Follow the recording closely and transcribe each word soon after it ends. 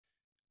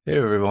Hey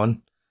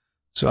everyone.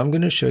 So I'm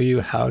going to show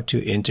you how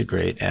to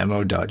integrate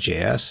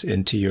ammo.js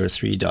into your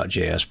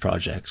Three.js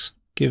projects,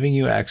 giving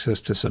you access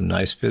to some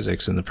nice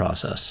physics in the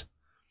process.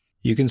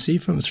 You can see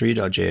from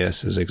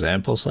Three.js's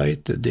example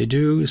site that they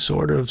do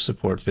sort of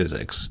support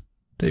physics.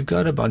 They've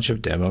got a bunch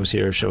of demos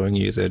here showing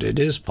you that it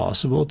is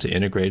possible to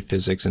integrate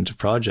physics into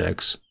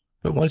projects,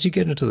 but once you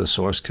get into the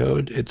source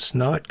code, it's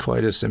not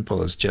quite as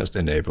simple as just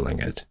enabling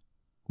it.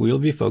 We'll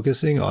be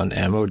focusing on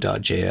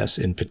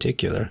ammo.js in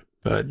particular,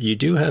 but you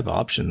do have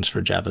options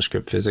for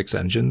JavaScript physics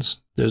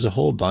engines. There's a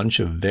whole bunch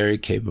of very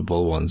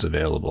capable ones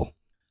available.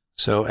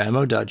 So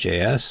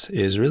ammo.js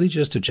is really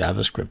just a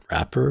JavaScript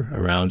wrapper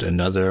around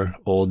another,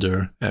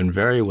 older, and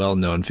very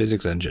well-known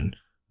physics engine,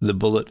 the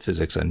Bullet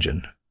physics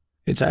engine.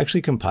 It's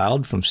actually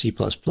compiled from C++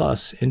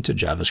 into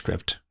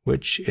JavaScript,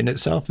 which in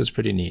itself is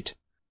pretty neat.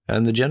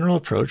 And the general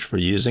approach for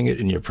using it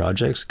in your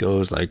projects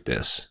goes like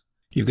this.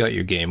 You've got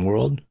your game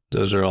world.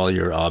 Those are all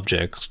your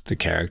objects, the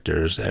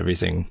characters,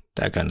 everything,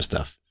 that kind of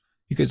stuff.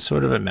 You could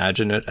sort of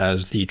imagine it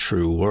as the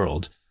true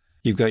world.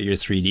 You've got your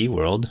 3D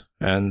world,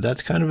 and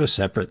that's kind of a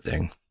separate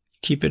thing. You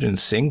keep it in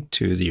sync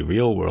to the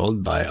real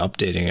world by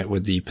updating it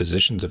with the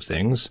positions of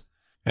things.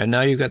 And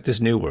now you've got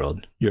this new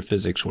world, your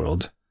physics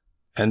world.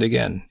 And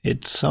again,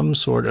 it's some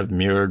sort of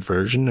mirrored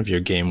version of your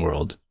game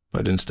world,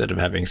 but instead of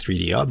having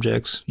 3D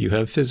objects, you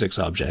have physics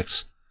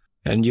objects.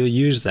 And you'll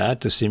use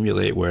that to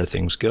simulate where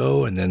things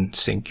go and then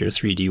sync your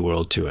 3D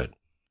world to it.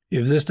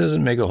 If this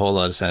doesn't make a whole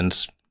lot of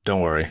sense,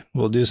 don't worry,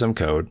 we'll do some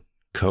code.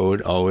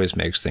 Code always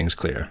makes things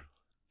clear.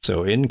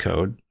 So in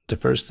code, the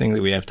first thing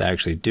that we have to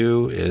actually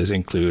do is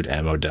include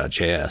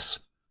ammo.js.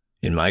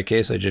 In my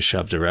case, I just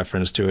shoved a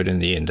reference to it in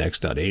the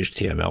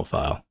index.html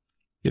file.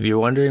 If you're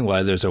wondering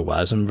why there's a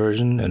WASM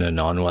version and a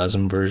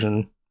non-WASM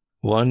version,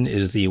 one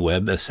is the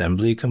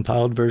WebAssembly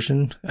compiled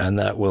version, and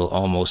that will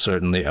almost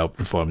certainly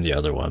outperform the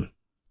other one.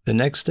 The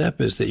next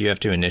step is that you have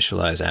to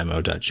initialize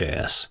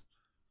ammo.js.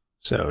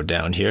 So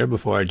down here,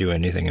 before I do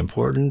anything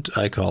important,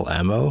 I call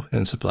ammo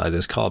and supply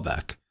this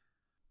callback.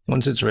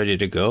 Once it's ready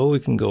to go, we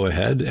can go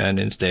ahead and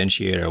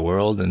instantiate our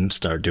world and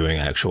start doing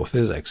actual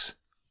physics.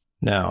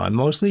 Now, I'm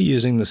mostly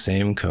using the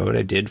same code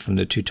I did from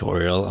the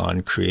tutorial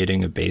on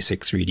creating a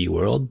basic 3D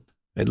world.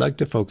 I'd like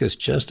to focus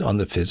just on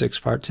the physics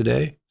part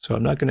today, so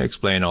I'm not going to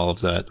explain all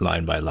of that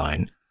line by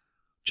line.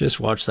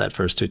 Just watch that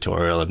first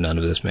tutorial if none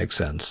of this makes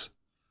sense.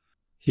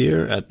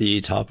 Here at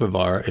the top of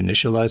our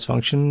initialize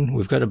function,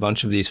 we've got a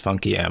bunch of these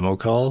funky ammo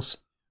calls.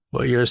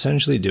 What you're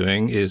essentially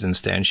doing is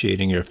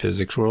instantiating your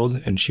physics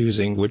world and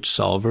choosing which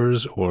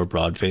solvers or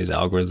broad phase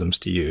algorithms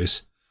to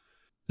use.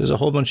 There's a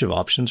whole bunch of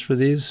options for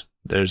these.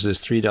 There's this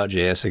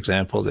Three.js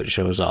example that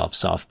shows off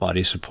soft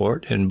body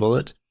support in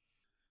Bullet.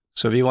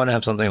 So if you want to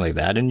have something like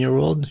that in your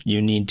world,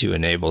 you need to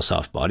enable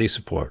soft body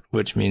support,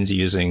 which means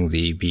using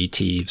the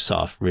BT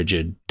soft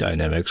rigid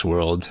dynamics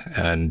world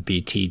and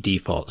BT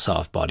default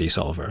soft body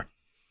solver.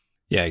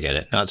 Yeah, I get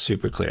it. Not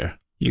super clear.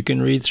 You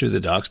can read through the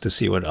docs to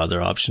see what other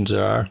options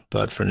there are,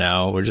 but for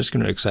now, we're just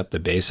going to accept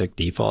the basic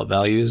default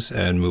values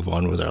and move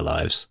on with our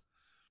lives.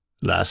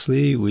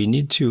 Lastly, we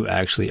need to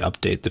actually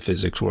update the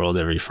physics world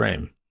every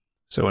frame.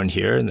 So in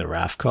here, in the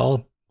raf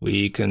call,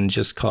 we can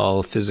just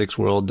call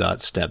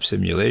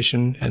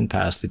physicsworld.stepSimulation and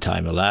pass the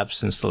time elapsed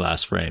since the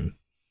last frame.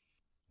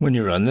 When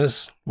you run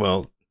this,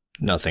 well,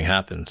 nothing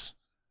happens,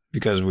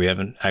 because we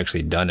haven't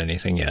actually done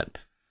anything yet.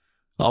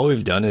 All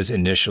we've done is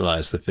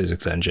initialize the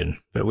physics engine,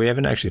 but we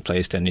haven't actually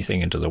placed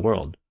anything into the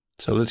world.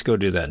 So let's go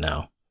do that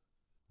now.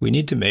 We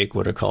need to make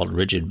what are called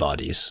rigid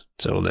bodies.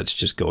 So let's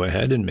just go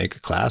ahead and make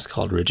a class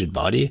called rigid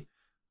body.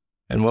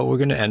 And what we're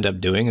going to end up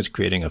doing is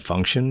creating a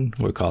function.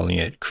 We're calling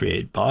it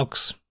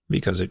createBox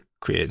because it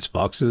creates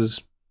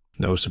boxes.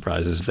 No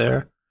surprises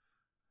there.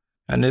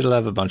 And it'll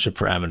have a bunch of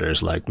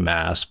parameters like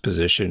mass,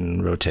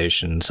 position,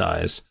 rotation,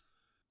 size,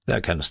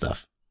 that kind of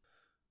stuff.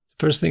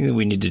 First thing that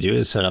we need to do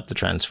is set up the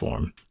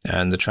transform,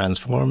 and the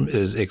transform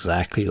is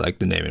exactly like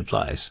the name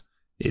implies.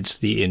 It's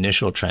the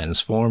initial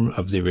transform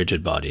of the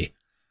rigid body.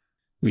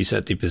 We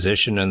set the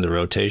position and the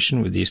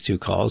rotation with these two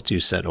calls to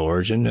set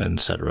origin and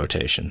set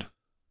rotation.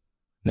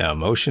 Now,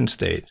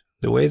 MotionState.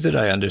 The way that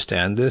I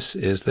understand this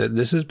is that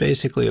this is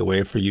basically a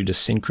way for you to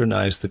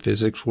synchronize the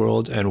physics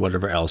world and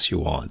whatever else you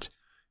want.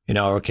 In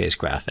our case,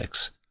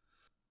 graphics.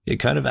 It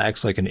kind of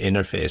acts like an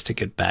interface to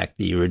get back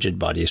the rigid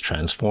body's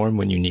transform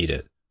when you need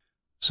it.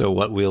 So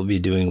what we'll be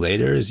doing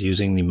later is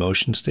using the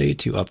MotionState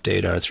to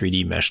update our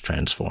 3D mesh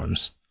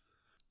transforms.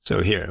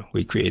 So here,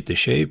 we create the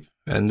shape,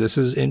 and this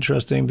is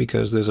interesting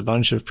because there's a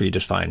bunch of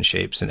predefined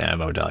shapes in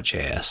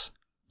ammo.js.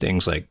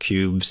 Things like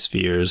cubes,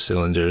 spheres,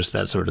 cylinders,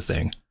 that sort of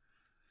thing.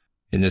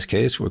 In this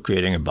case, we're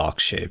creating a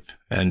box shape,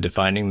 and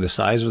defining the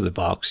size of the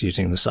box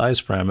using the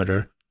size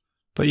parameter,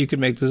 but you could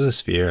make this a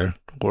sphere,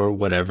 or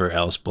whatever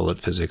else Bullet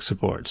physics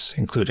supports,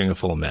 including a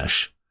full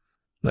mesh.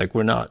 Like,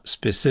 we're not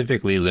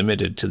specifically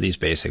limited to these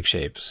basic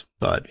shapes,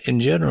 but in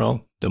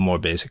general, the more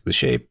basic the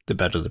shape, the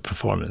better the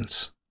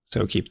performance.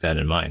 So keep that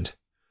in mind.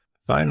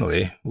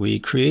 Finally, we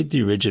create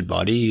the rigid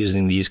body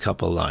using these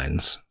couple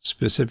lines.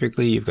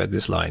 Specifically, you've got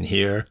this line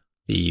here,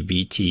 the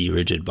BT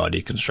rigid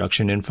body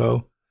construction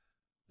info.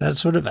 That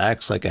sort of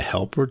acts like a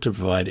helper to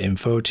provide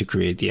info to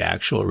create the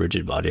actual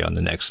rigid body on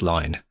the next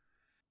line.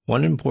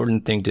 One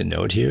important thing to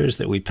note here is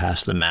that we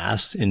pass the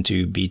mass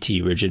into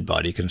BT rigid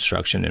body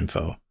construction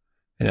info.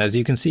 And as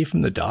you can see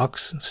from the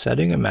docs,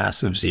 setting a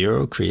mass of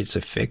 0 creates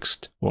a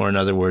fixed, or in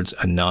other words,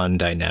 a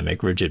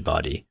non-dynamic rigid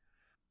body.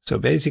 So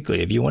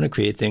basically, if you want to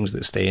create things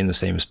that stay in the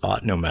same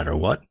spot no matter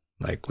what,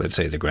 like let's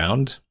say the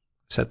ground,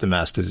 set the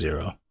mass to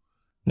 0.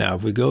 Now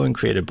if we go and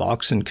create a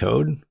box in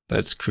code,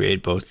 let's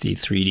create both the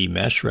 3D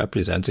mesh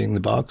representing the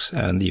box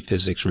and the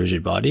physics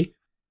rigid body.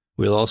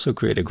 We'll also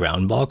create a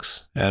ground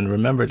box, and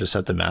remember to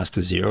set the mass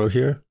to 0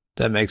 here.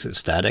 That makes it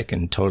static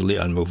and totally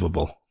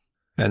unmovable.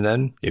 And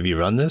then, if you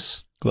run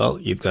this, well,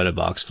 you've got a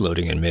box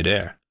floating in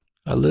midair.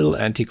 A little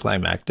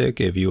anticlimactic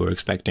if you were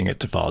expecting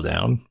it to fall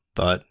down,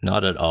 but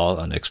not at all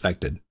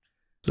unexpected.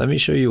 Let me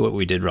show you what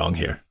we did wrong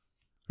here.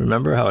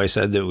 Remember how I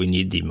said that we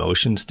need the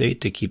motion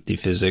state to keep the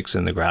physics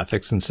and the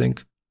graphics in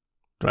sync?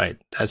 Right,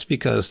 that's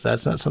because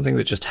that's not something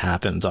that just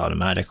happens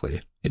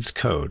automatically. It's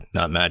code,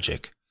 not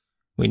magic.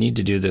 We need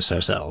to do this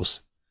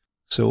ourselves.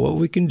 So what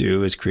we can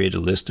do is create a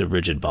list of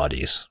rigid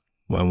bodies.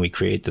 When we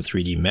create the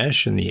 3D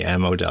mesh in the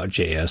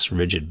ammo.js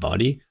rigid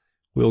body,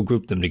 we'll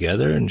group them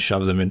together and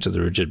shove them into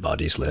the rigid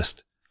bodies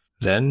list.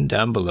 Then,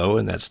 down below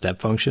in that step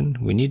function,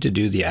 we need to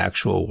do the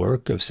actual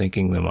work of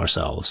syncing them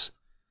ourselves.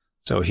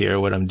 So here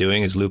what I'm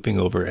doing is looping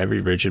over every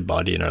rigid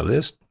body in our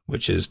list,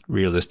 which is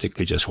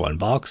realistically just one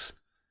box.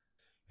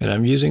 And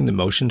I'm using the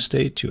motion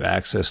state to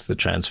access the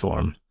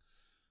transform.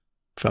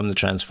 From the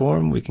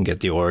transform, we can get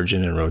the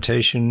origin and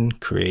rotation,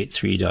 create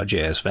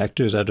Three.js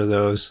vectors out of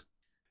those,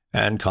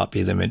 and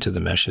copy them into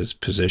the mesh's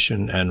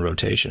position and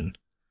rotation.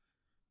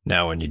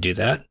 Now when you do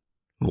that,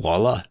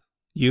 voila,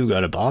 you've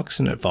got a box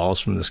and it falls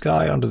from the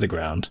sky onto the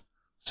ground.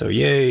 So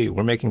yay,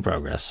 we're making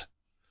progress.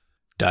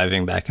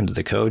 Diving back into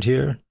the code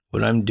here,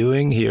 what I'm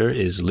doing here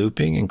is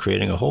looping and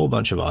creating a whole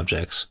bunch of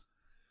objects.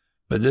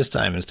 But this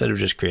time, instead of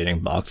just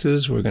creating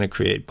boxes, we're going to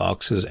create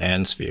boxes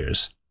and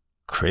spheres.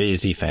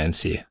 Crazy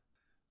fancy.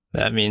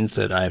 That means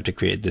that I have to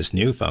create this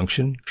new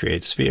function,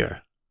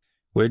 createSphere,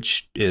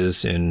 which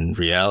is in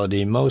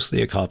reality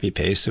mostly a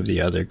copy-paste of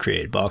the other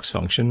createBox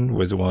function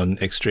with one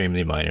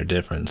extremely minor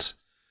difference.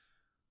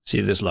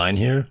 See this line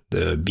here,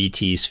 the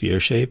BT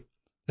sphere shape?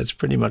 That's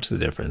pretty much the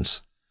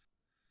difference.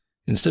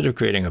 Instead of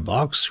creating a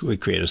box, we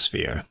create a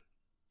sphere.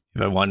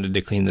 If I wanted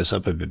to clean this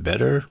up a bit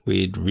better,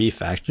 we'd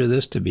refactor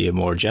this to be a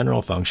more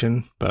general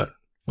function, but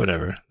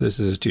whatever, this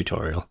is a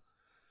tutorial.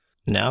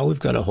 Now we've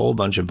got a whole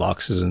bunch of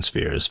boxes and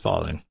spheres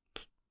falling.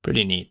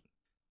 Pretty neat.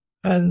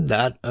 And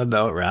that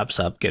about wraps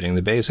up getting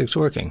the basics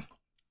working.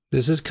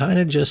 This is kind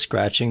of just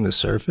scratching the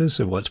surface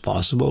of what's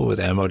possible with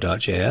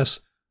ammo.js,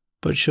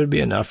 but should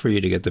be enough for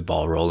you to get the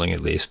ball rolling at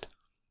least.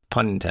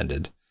 Pun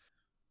intended.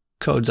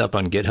 Code's up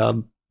on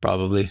GitHub,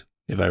 probably,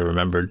 if I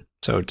remembered,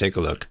 so take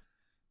a look.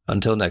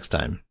 Until next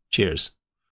time, cheers.